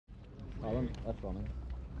Colin, that's running.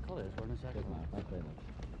 Colin is running a second. Good man, thanks very much.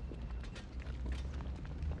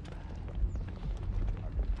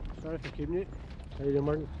 Sorry for keeping you. How you doing,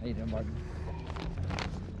 Martin? How you doing, Martin?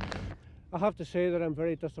 I have to say that I'm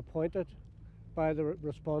very disappointed by the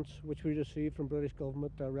response which we received from British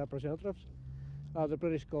government representatives. The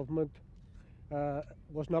British government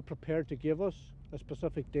was not prepared to give us a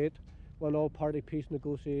specific date when all party peace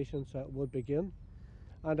negotiations would begin,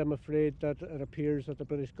 and I'm afraid that it appears that the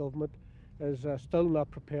British government is still not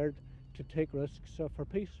prepared to take risks for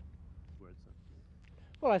peace.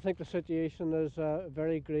 Well, I think the situation is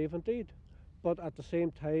very grave indeed, but at the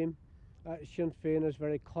same time Sinn Féin is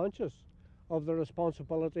very conscious of the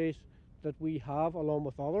responsibilities that we have along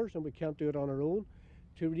with others, and we can't do it on our own,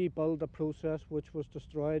 to rebuild a process which was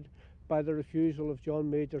destroyed by the refusal of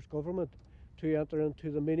John Major's government to enter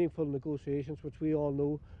into the meaningful negotiations which we all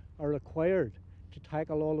know are required to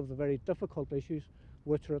tackle all of the very difficult issues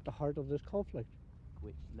which are at the heart of this conflict.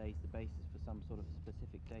 Which lays the basis for some sort of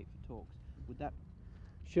specific date for talks. Would that...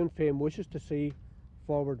 Sinn Féin wishes to see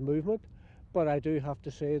forward movement, but I do have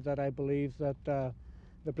to say that I believe that the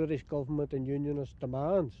British government and unionist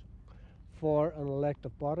demands for an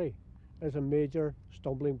elective body is a major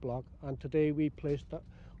stumbling block, and today we placed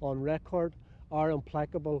on record our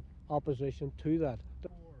implacable opposition to that.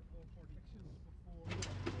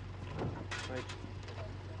 Right.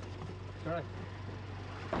 Sorry.